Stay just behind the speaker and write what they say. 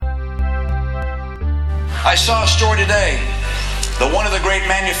I saw a story today that one of the great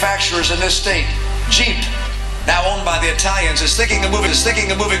manufacturers in this state, Jeep, now owned by the Italians, is thinking of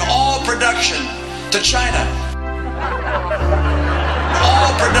moving all production to China.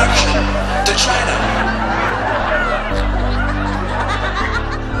 All production to China.